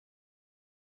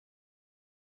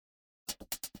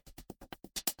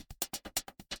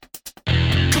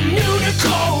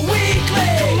Communicore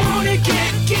Weekly. Come on and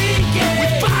get geeky. We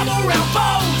bob around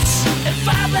boats and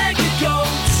five-legged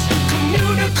goats.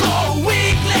 Communicore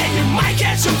Weekly. You might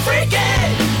catch some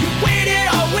freaking. You waited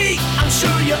all week. I'm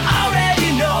sure you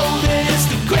already know that it's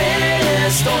the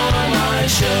greatest online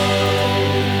show.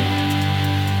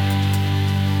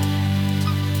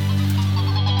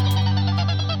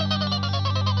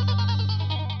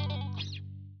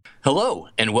 Hello,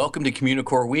 and welcome to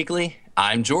Communicore Weekly.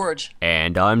 I'm George.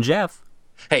 And I'm Jeff.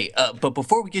 Hey, but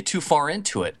before we get too far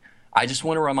into it, I just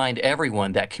want to remind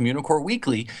everyone that Communicore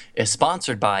Weekly is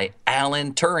sponsored by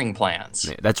Alan Turing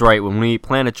Plans. That's right. When we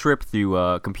plan a trip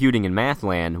through computing and math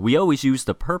land, we always use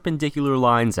the Perpendicular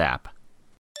Lines app.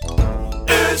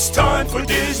 It's time for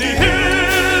Disney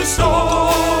History.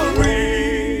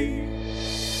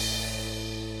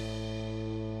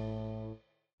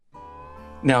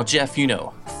 Now, Jeff,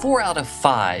 4 out of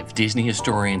 5 Disney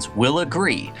historians will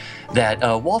agree that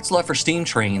Walt's love for steam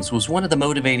trains was one of the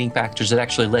motivating factors that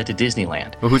actually led to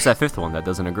Disneyland. Well, who's that fifth one that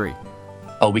doesn't agree?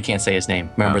 Oh, we can't say his name.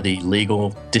 Remember the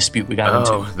legal dispute we got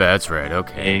into? Oh, that's right.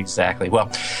 Okay. Exactly. Well,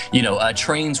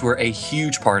 trains were a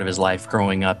huge part of his life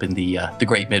growing up in the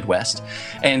great Midwest.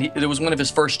 And it was one of his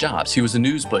first jobs. He was a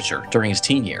news butcher during his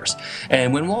teen years.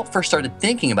 And when Walt first started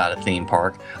thinking about a theme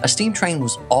park, a steam train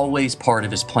was always part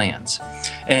of his plans.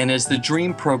 And as the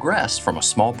dream progressed from a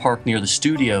small park near the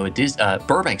studio at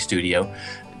Burbank Studio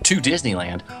to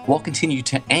Disneyland, Walt continued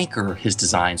to anchor his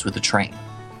designs with the train.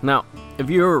 Now, if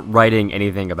you're writing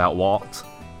anything about Walt,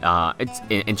 it's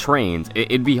in trains,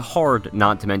 it'd be hard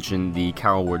not to mention the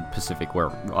Carrollwood Pacific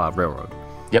Railroad.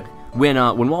 Yep.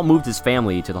 When Walt moved his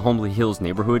family to the Homely Hills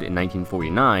neighborhood in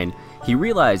 1949, he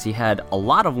realized he had a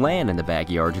lot of land in the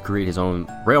backyard to create his own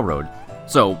railroad.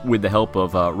 So, with the help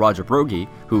of Roger Broggie,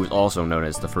 who is also known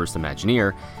as the first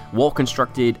Imagineer, Walt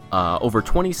constructed over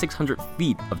 2,600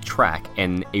 feet of track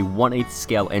and a 1/8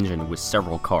 scale engine with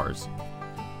several cars.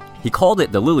 He called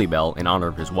it the Lily Bell in honor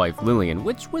of his wife, Lillian,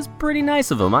 which was pretty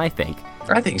nice of him, I think.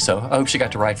 I think so. I hope she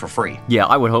got to ride for free. Yeah,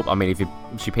 I would hope. I mean, if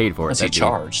she paid for it. Unless he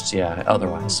charged, yeah,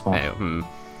 otherwise. Well.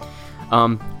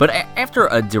 But after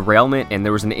a derailment and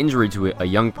there was an injury to a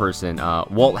young person,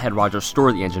 Walt had Roger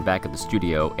store the engine back at the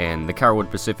studio, and the Carrollwood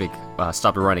Pacific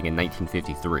stopped running in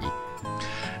 1953.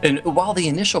 And while the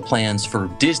initial plans for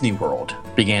Disney World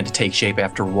began to take shape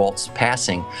after Walt's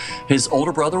passing, his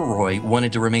older brother Roy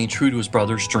wanted to remain true to his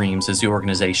brother's dreams as the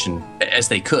organization as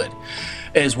they could.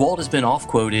 As Walt has been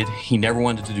off-quoted, he never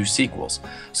wanted to do sequels.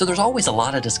 So there's always a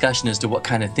lot of discussion as to what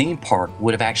kind of theme park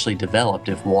would have actually developed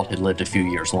if Walt had lived a few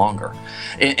years longer.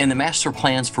 In the master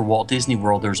plans for Walt Disney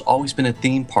World, there's always been a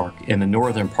theme park in the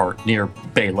northern part near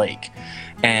Bay Lake.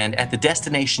 And at the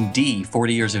Destination D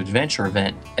 40 Years of Adventure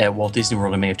event at Walt Disney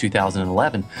World in May of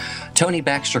 2011, Tony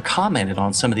Baxter commented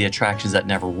on some of the attractions that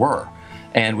never were.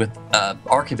 And with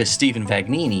archivist Stephen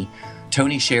Vagnini,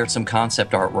 Tony shared some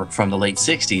concept artwork from the late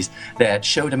 60s that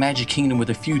showed a Magic Kingdom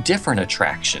with a few different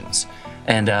attractions.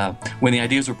 And when the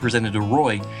ideas were presented to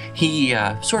Roy, he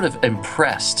sort of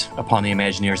impressed upon the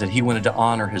Imagineers that he wanted to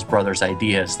honor his brother's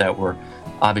ideas that were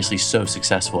obviously so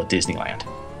successful at Disneyland.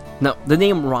 Now, the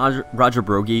name Roger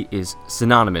Broggie is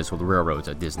synonymous with railroads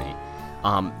at Disney.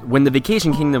 When the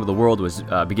Vacation Kingdom of the World was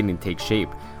beginning to take shape,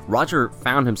 Roger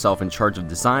found himself in charge of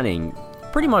designing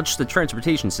pretty much the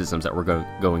transportation systems that were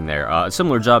going there, a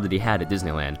similar job that he had at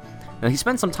Disneyland. Now, he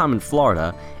spent some time in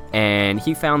Florida, and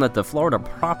he found that the Florida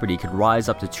property could rise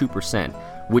up to 2%,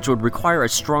 which would require a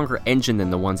stronger engine than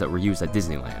the ones that were used at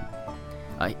Disneyland.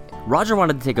 Roger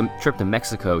wanted to take a trip to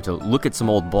Mexico to look at some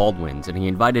old Baldwins, and he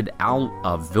invited Al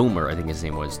Vilmer, I think his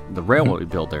name was, the railroad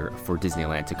builder for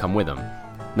Disneyland, to come with him.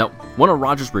 Now, one of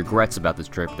Roger's regrets about this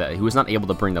trip that he was not able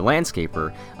to bring the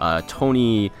landscaper,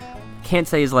 Tony, can't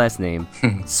say his last name.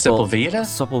 Sepulveda?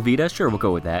 Sepulveda? Sure, we'll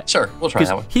go with that. Sure, we'll try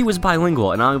that one. He was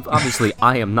bilingual, and obviously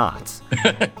I am not.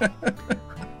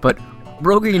 But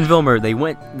Broggie and Vilmer, they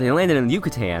landed in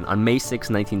Yucatan on May 6,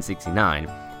 1969.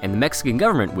 And the Mexican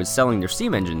government was selling their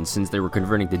steam engines since they were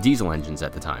converting to diesel engines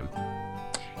at the time.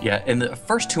 Yeah, and the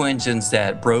first two engines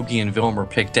that Broggie and Vilmer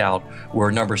picked out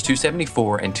were numbers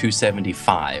 274 and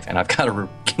 275. And I've got to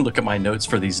look at my notes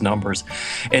for these numbers.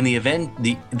 And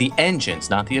the engines,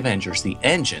 not the Avengers, the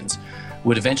engines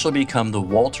would eventually become the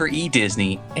Walter E.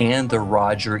 Disney and the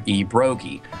Roger E.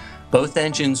 Broggie. Both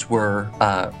engines were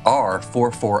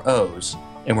R440s.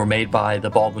 And were made by the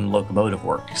Baldwin Locomotive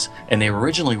Works, and they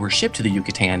originally were shipped to the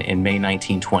Yucatan in May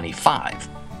 1925.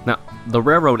 Now, the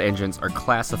railroad engines are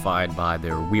classified by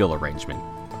their wheel arrangement.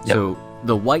 Yep. So,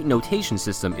 the white notation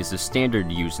system is the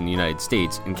standard used in the United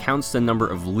States and counts the number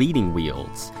of leading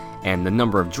wheels, and the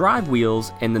number of drive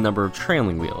wheels and the number of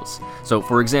trailing wheels. So,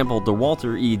 for example, the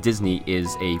Walter E. Disney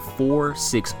is a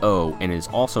 460 and is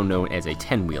also known as a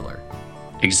 10-wheeler.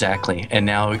 Exactly. And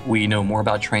now we know more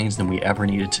about trains than we ever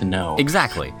needed to know.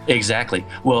 Exactly.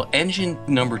 Well, engine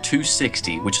number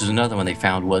 260, which is another one they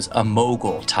found, was a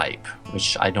mogul type,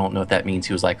 which I don't know if that means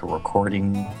he was like a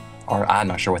recording, or I'm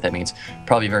not sure what that means.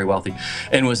 Probably very wealthy.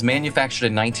 And was manufactured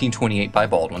in 1928 by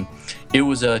Baldwin. It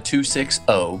was a 260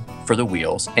 for the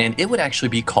wheels, and it would actually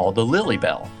be called the Lily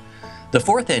Bell. The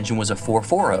fourth engine was a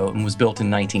 440 and was built in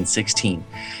 1916.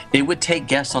 It would take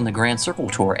guests on the Grand Circle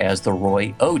Tour as the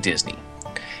Roy O. Disney.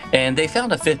 And they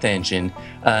found a fifth engine,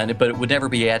 but it would never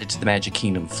be added to the Magic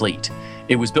Kingdom fleet.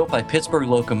 It was built by Pittsburgh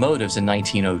Locomotives in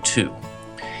 1902.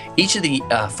 Each of the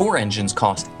four engines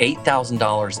cost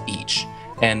 $8,000 each,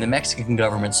 and the Mexican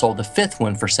government sold the fifth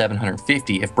one for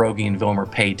 $750 if Broggie and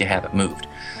Vilmer paid to have it moved.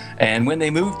 And when they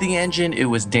moved the engine, it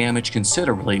was damaged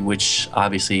considerably, which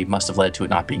obviously must have led to it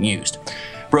not being used.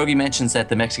 Broggie mentions that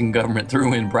the Mexican government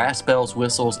threw in brass bells,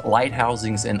 whistles, light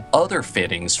housings, and other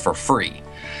fittings for free.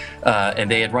 And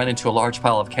they had run into a large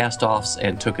pile of cast-offs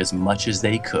and took as much as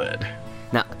they could.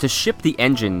 Now, to ship the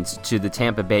engines to the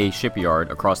Tampa Bay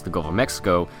shipyard across the Gulf of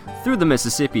Mexico through the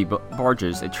Mississippi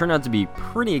barges, it turned out to be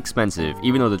pretty expensive,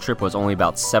 even though the trip was only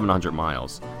about 700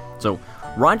 miles. So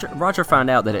Roger found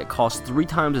out that it cost 3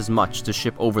 times as much to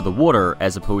ship over the water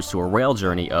as opposed to a rail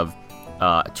journey of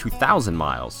 2,000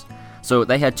 miles. So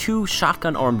they had 2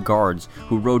 shotgun-armed guards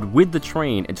who rode with the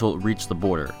train until it reached the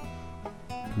border.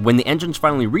 When the engines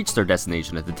finally reached their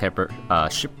destination at the Tampa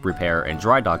Ship Repair and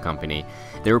Dry Dock Company,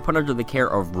 they were put under the care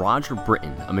of Roger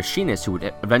Britton, a machinist who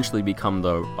would eventually become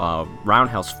the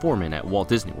roundhouse foreman at Walt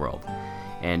Disney World.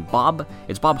 And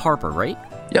it's Bob Harper, right?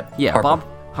 Yep. Yeah, Harper. Bob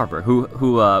Harper,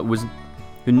 who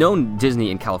known Disney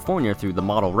in California through the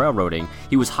model railroading.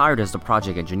 He was hired as the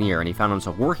project engineer, and he found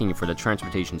himself working for the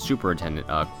transportation superintendent,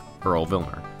 Earl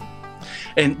Vilmer.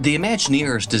 And the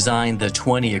Imagineers designed the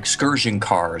 20 excursion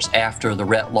cars after the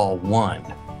Retlaw 1,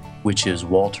 which is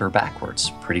Walter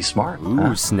backwards. Pretty smart.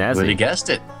 Ooh, snazzy. Would have guessed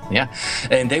it. Yeah.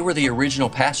 And they were the original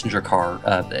passenger car.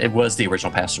 It was the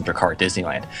original passenger car at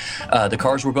Disneyland. The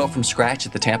cars were built from scratch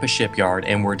at the Tampa shipyard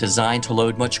and were designed to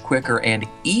load much quicker and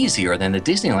easier than the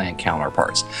Disneyland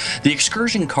counterparts. The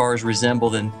excursion cars resemble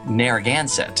the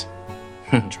Narragansett.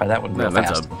 Try that one real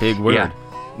fast. That's a big word. Yeah.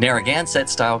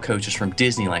 Narragansett-style coaches from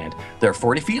Disneyland. They're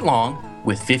 40 feet long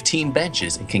with 15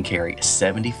 benches and can carry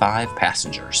 75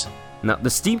 passengers. Now, the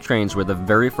steam trains were the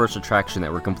very first attraction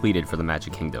that were completed for the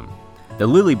Magic Kingdom. The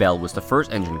Lily Bell was the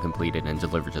first engine completed and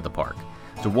delivered to the park.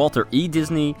 So Walter E.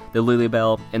 Disney, the Lily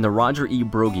Bell, and the Roger E.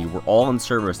 Broggie were all in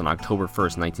service on October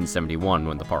 1st, 1971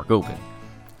 when the park opened.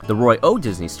 The Roy O.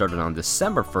 Disney started on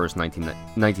December 1st,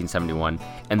 1971,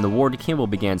 and the Ward Kimball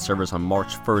began service on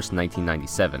March 1st,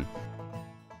 1997.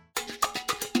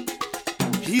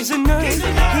 He's a nerd,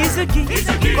 he's a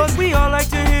geek, but we all like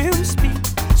to hear him speak.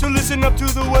 So listen up to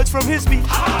the words from his speech.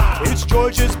 It's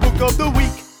George's Book of the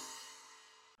Week.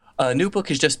 A new book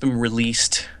has just been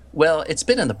released. Well, it's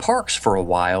been in the parks for a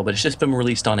while, but it's just been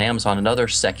released on Amazon and other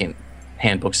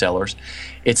second-hand booksellers.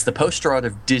 It's The Poster Art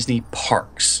of Disney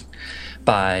Parks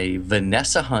by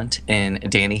Vanessa Hunt and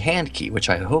Danny Handke, which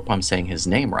I hope I'm saying his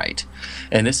name right.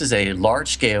 And this is a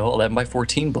large-scale 11 by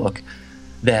 14 book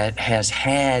that has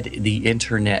had the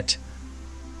internet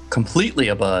completely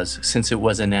abuzz since it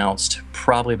was announced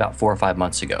probably about 4 or 5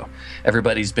 months ago.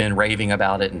 Everybody's been raving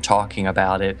about it and talking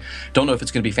about it. Don't know if it's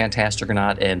going to be fantastic or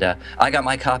not. And I got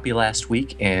my copy last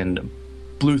week and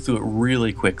blew through it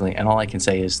really quickly. And all I can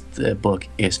say is the book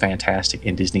is fantastic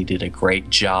and Disney did a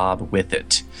great job with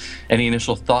it. Any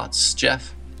initial thoughts,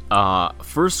 Jeff?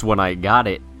 First, when I got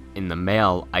it in the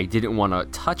mail, I didn't want to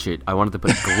touch it. I wanted to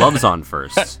put gloves on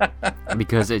first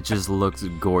because it just looks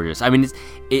gorgeous. I mean,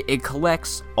 it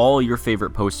collects all your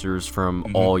favorite posters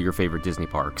from all your favorite Disney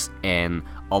parks, and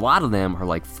a lot of them are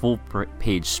like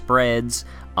full-page spreads.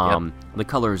 The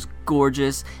color is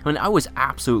gorgeous. I mean, I was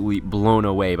absolutely blown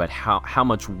away by how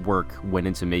much work went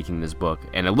into making this book,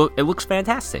 and it looks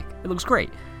fantastic. It looks great.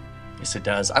 Yes, it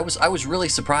does. I was really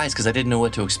surprised because I didn't know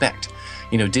what to expect.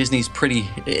 You know, Disney's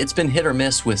it's been hit or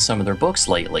miss with some of their books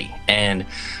lately. And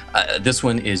this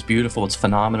one is beautiful. It's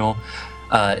phenomenal.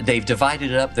 They've divided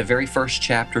it up. The very first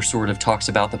chapter sort of talks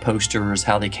about the posters,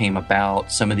 how they came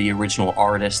about, some of the original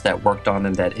artists that worked on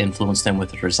them that influenced them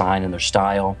with their design and their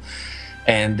style.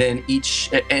 And then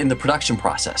in the production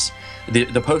process.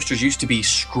 The posters used to be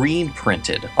screen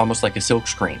printed, almost like a silk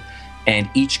screen. And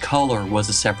each color was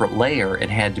a separate layer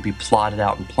and had to be plotted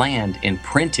out and planned and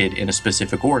printed in a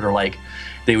specific order. Like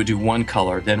they would do one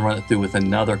color, then run it through with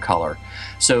another color.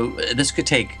 So this could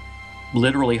take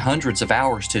literally hundreds of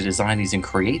hours to design these and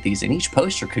create these, and each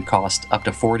poster could cost up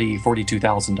to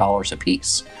 $42,000 a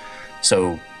piece.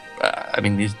 So, I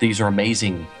mean, these are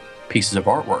amazing pieces of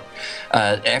artwork.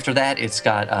 After that, it's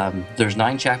got there's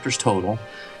 9 chapters total.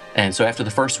 And so after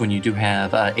the first one, you do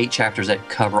have 8 chapters that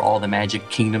cover all the Magic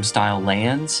Kingdom-style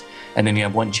lands, and then you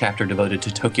have 1 chapter devoted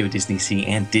to Tokyo Disney Sea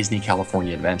and Disney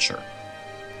California Adventure.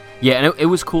 Yeah, and it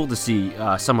was cool to see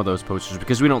some of those posters,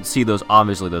 because we don't see those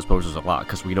posters a lot,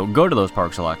 because we don't go to those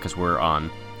parks a lot, because we're on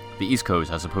the East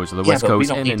Coast as opposed to the West Coast.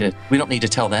 We don't need to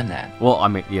tell them that. Well, I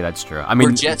mean, yeah, that's true. I mean,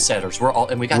 we're jet setters. We're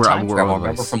we got time travel.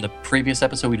 Remember from the previous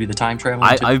episode, we do the time travel.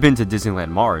 I've been to Disneyland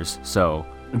Mars, so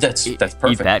that's perfect.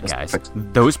 Eat that, that's guys.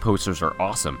 Perfect. Those posters are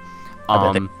awesome.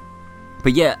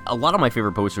 But yeah, a lot of my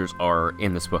favorite posters are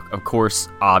in this book. Of course,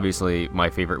 obviously, my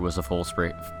favorite was the full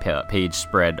page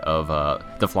spread of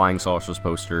the Flying Saucers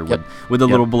poster with a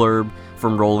little blurb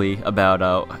from Rolly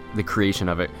about the creation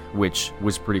of it, which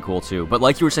was pretty cool too. But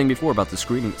like you were saying before about the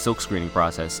silk screening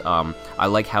process, I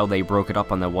like how they broke it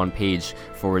up on that one page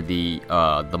for the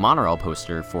monorail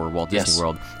poster for Walt Disney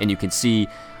World, and you can see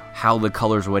how the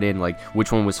colors went in, like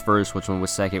which one was first, which one was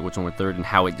second, which one was third, and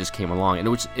how it just came along. And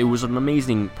it was an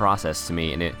amazing process to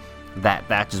me, and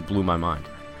that just blew my mind.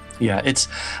 Yeah,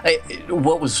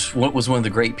 what was one of the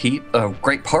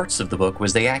great parts of the book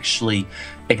was they actually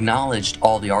acknowledged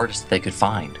all the artists that they could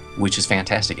find, which is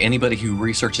fantastic. Anybody who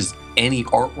researches any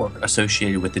artwork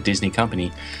associated with the Disney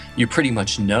company, you pretty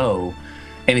much know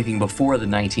anything before the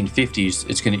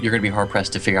 1950s. You're gonna be hard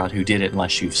pressed to figure out who did it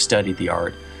unless you've studied the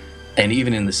art. And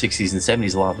even in the 60s and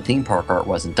 70s, a lot of the theme park art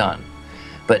wasn't done.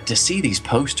 But to see these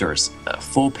posters,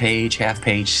 full page, half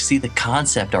page, see the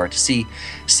concept art, to see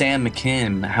Sam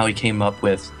McKim, how he came up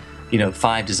with,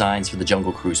 5 designs for the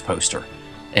Jungle Cruise poster,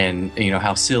 and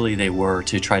how silly they were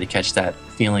to try to catch that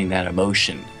feeling, that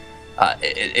emotion.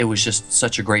 It was just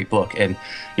such a great book. And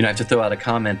I have to throw out a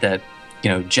comment that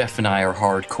Jeff and I are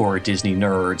hardcore Disney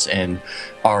nerds, and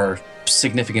our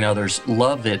significant others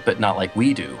love it, but not like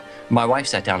we do. My wife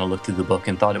sat down and looked through the book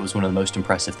and thought it was one of the most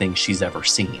impressive things she's ever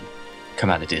seen come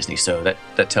out of Disney. So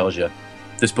that tells you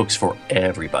this book's for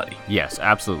everybody. Yes,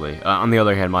 absolutely. On the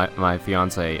other hand, my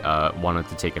fiance wanted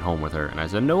to take it home with her, and I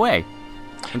said, no way.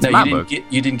 It's now,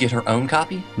 you didn't get her own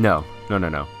copy? No.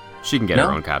 She can get her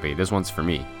own copy. This one's for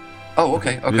me. Oh,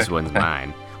 okay. This one's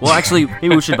mine. Well, actually,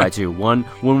 maybe we should buy 2. One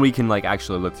we can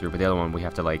actually look through, but the other one we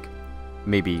have to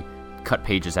maybe cut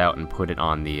pages out and put it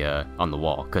on the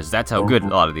wall, because that's how good a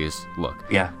lot of these look.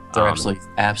 Yeah, they're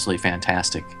absolutely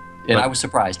fantastic. And I was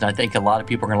surprised, and I think a lot of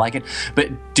people are going to like it.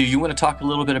 But do you want to talk a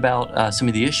little bit about some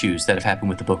of the issues that have happened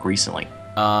with the book recently?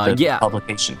 Yeah.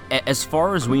 Publication. As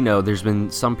far as we know, there's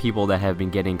been some people that have been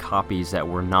getting copies that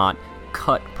were not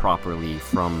cut properly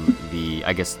from the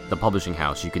publishing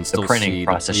house. You can still see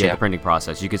the printing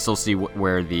process. You can still see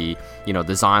where the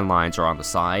design lines are on the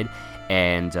side,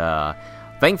 and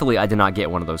thankfully, I did not get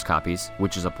one of those copies,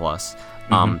 which is a plus.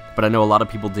 But I know a lot of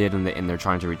people did, and they're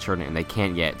trying to return it, and they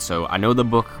can't yet. So I know the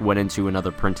book went into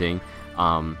another printing.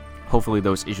 Hopefully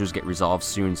those issues get resolved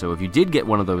soon. So if you did get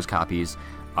one of those copies,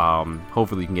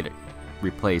 hopefully you can get it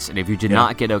replaced. And if you did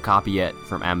not get a copy yet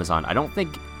from Amazon, I don't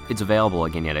think it's available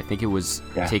again yet. I think it was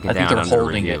taken down under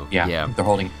review. Yeah, they're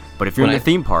holding it. But if you're in the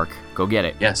theme park, go get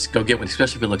it. Yes, go get one,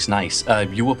 especially if it looks nice.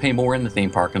 You will pay more in the theme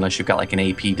park unless you've got an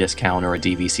AP discount or a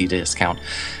DVC discount.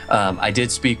 I did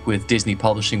speak with Disney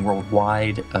Publishing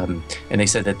Worldwide, and they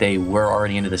said that they were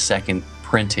already into the second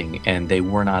printing, and they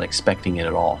were not expecting it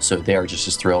at all. So they are just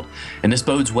as thrilled. And this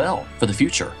bodes well for the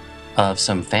future of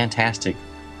some fantastic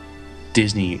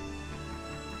Disney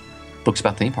books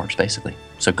about theme parks, basically.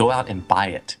 So go out and buy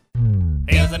it.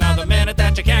 Here's another minute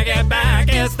that you can't get back.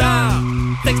 It's the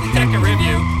 60-second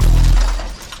review.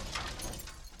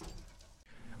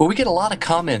 Well, we get a lot of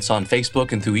comments on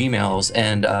Facebook and through emails,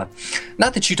 and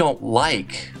not that you don't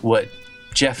like what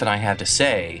Jeff and I have to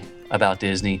say about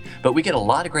Disney, but we get a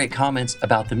lot of great comments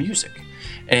about the music.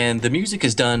 And the music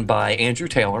is done by Andrew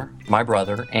Taylor, my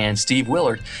brother, and Steve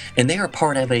Willard, and they are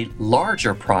part of a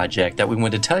larger project that we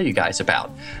wanted to tell you guys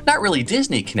about. Not really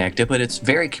Disney connected, but it's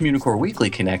very Communicore Weekly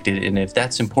connected, and if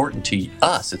that's important to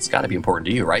us, it's got to be important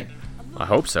to you, right? I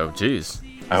hope so. Jeez.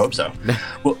 I hope so.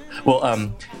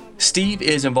 well, Steve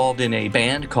is involved in a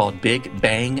band called Big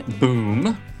Bang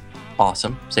Boom.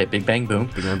 Awesome. Say it, Big Bang Boom.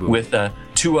 Big Bang Boom. With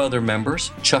 2 other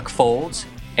members, Chuck Folds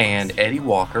and Eddie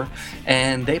Walker,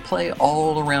 and they play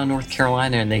all around North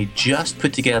Carolina, and they just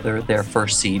put together their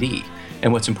first CD.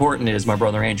 And what's important is my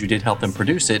brother Andrew did help them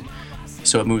produce it,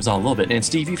 so it moves on a little bit. And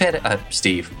Steve, you've had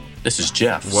Steve, this is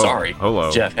Jeff. Whoa. Sorry. Hello.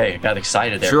 Jeff, hey, got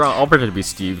excited there. Sure, I'll pretend to be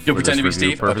Steve. You'll pretend to be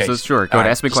Steve? Purposes. Okay. Sure, go ahead,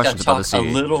 ask me questions about the CD.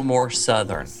 CD. A little more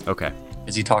Southern. Okay.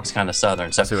 because he talks kind of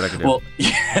Southern. So, see what I can do. Well,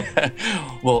 yeah.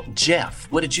 Well,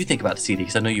 Jeff, what did you think about the CD?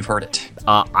 Because I know you've heard it.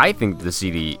 I think the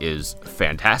CD is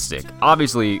fantastic.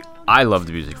 Obviously, I love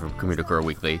the music from Communicore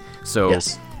Weekly, so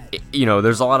Yes.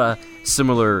 There's a lot of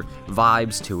similar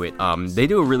vibes to it. They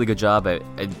do a really good job at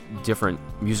different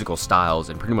musical styles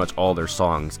in pretty much all their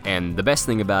songs. And the best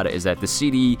thing about it is that the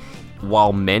CD,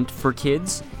 while meant for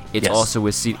kids, it's Yes. also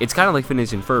it's kind of like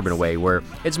Phineas and Ferb in a way, where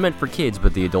it's meant for kids,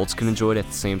 but the adults can enjoy it at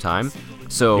the same time.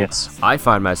 So Yes. I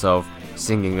find myself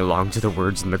singing along to the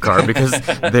words in the car because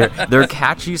they're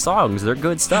catchy songs. They're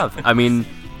good stuff. I mean,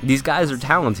 these guys are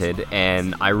talented,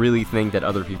 and I really think that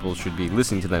other people should be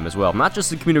listening to them as well. Not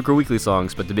just the Communicore Weekly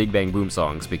songs, but the Big Bang Boom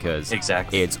songs, because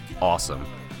Exactly. it's awesome.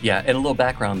 Yeah, and a little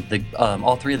background,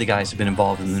 all three of the guys have been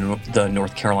involved in the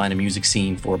North Carolina music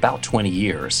scene for about 20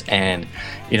 years. And,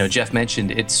 Jeff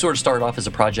mentioned it sort of started off as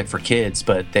a project for kids,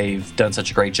 but they've done such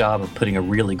a great job of putting a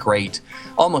really great,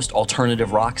 almost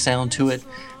alternative rock sound to it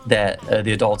that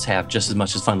the adults have just as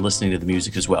much as fun listening to the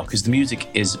music as well. Because the music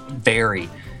is very,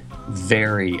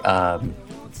 very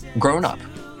grown up.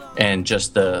 And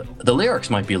just the lyrics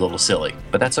might be a little silly,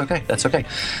 but that's okay. That's okay.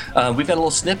 We've got a little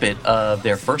snippet of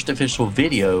their first official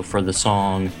video for the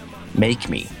song "Make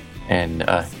Me," and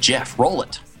Jeff, roll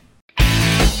it.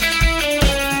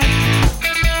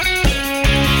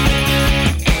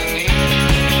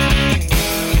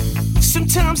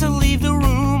 Sometimes I leave the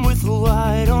room with the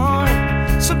light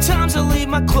on. Sometimes I leave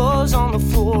my clothes on the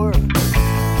floor.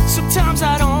 Sometimes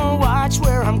I don't watch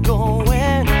where I'm going.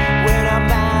 When I'm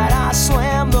mad, I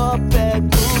slam the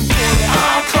bedroom door.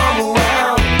 I'll come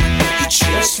around, you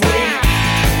just wait.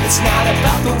 It's not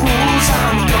about the rules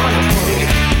I'm gonna break.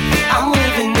 I'm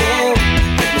living in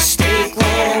mistake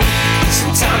land.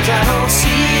 Sometimes I don't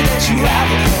see that you have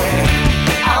a plan.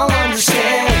 I'll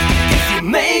understand if you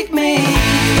make me.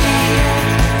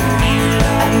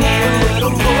 I need a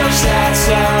little push, that's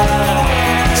all.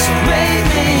 So make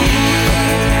me.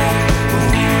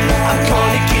 I'm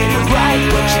gonna get it right,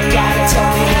 but you gotta tell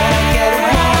me when I get it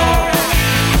wrong.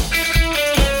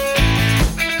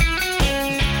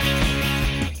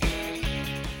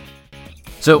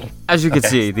 So, as you can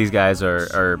see, these guys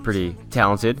are pretty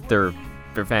talented. They're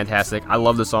fantastic. I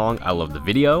love the song. I love the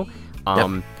video.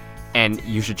 And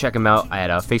you should check them out at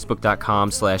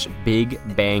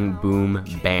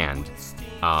facebook.com/BigBangBoomBand.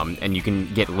 And you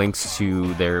can get links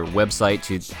to their website,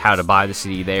 to how to buy the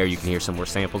CD there. You can hear some more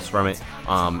samples from it.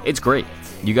 It's great.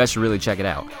 You guys should really check it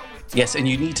out. Yes, and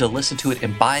you need to listen to it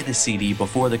and buy the CD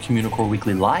before the Communicore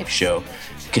Weekly live show,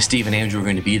 because Steve and Andrew are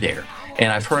going to be there.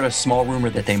 And I've heard a small rumor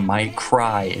that they might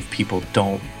cry if people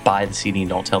don't buy the CD and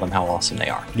don't tell them how awesome they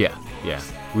are. Yeah.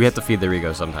 We have to feed their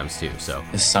ego sometimes too, so.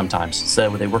 Sometimes. So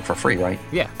they work for free, right?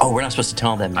 Yeah. Oh, we're not supposed to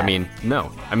tell them that.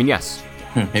 No. Yes.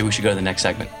 Maybe we should go to the next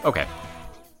segment. Okay.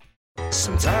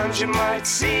 Sometimes you might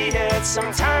see it,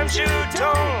 sometimes you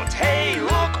don't. Hey,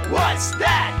 look, what's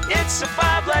that? It's a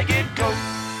five-legged goat.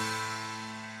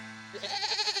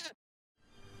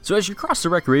 So as you cross the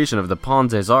recreation of the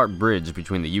Pont des Arts Bridge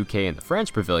between the UK and the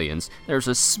French pavilions, there's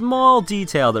a small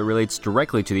detail that relates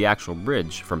directly to the actual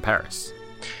bridge from Paris.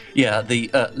 Yeah, the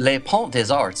Le Pont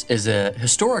des Arts is a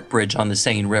historic bridge on the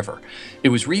Seine River. It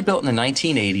was rebuilt in the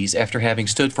 1980s after having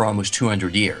stood for almost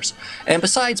 200 years. And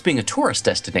besides being a tourist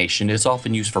destination, it's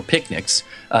often used for picnics,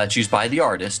 it's used by the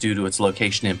artists due to its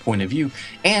location and point of view,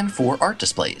 and for art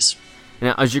displays.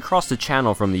 Now, as you cross the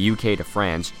channel from the UK to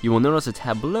France, you will notice a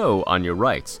tableau on your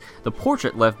right. The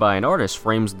portrait left by an artist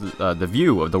frames the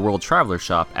view of the World Traveler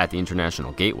Shop at the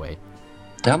International Gateway.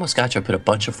 I almost got you to put a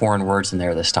bunch of foreign words in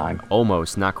there this time.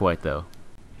 Almost, not quite though.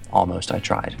 Almost, I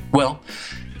tried. Well,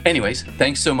 anyways,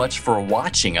 thanks so much for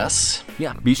watching us.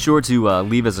 Yeah, be sure to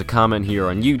leave us a comment here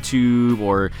on YouTube,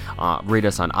 or rate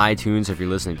us on iTunes if you're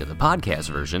listening to the podcast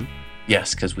version.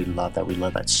 Yes, because we love that. We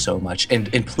love that so much. And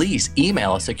please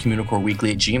email us at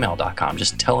communicoreweekly@gmail.com.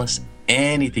 Just tell us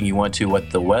anything you want to, what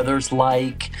the weather's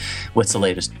like, what's the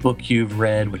latest book you've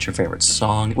read, what's your favorite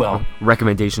song. Well,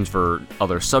 recommendations for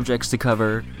other subjects to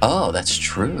cover. Oh, that's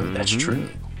true. That's true.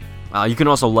 You can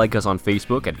also like us on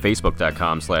Facebook at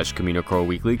facebook.com/Communicore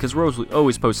Weekly, because we're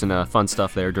always posting fun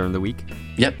stuff there during the week.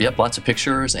 Yep. Lots of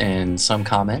pictures and some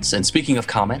comments. And speaking of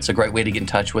comments, a great way to get in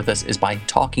touch with us is by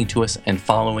talking to us and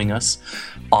following us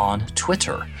on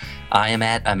Twitter. I am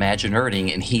at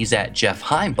Imaginerding, and he's at Jeff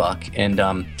Heimbuck.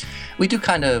 And we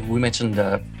mentioned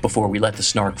before, we let the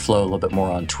snark flow a little bit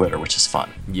more on Twitter, which is fun.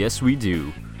 Yes, we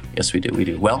do. Yes, we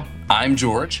do. Well, I'm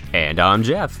George. And I'm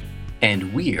Jeff.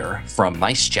 And we're from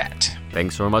Mice Chat.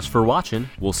 Thanks so much for watching.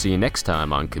 We'll see you next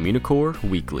time on Communicore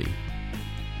Weekly.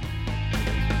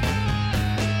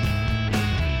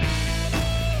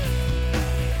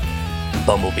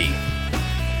 Bumblebee.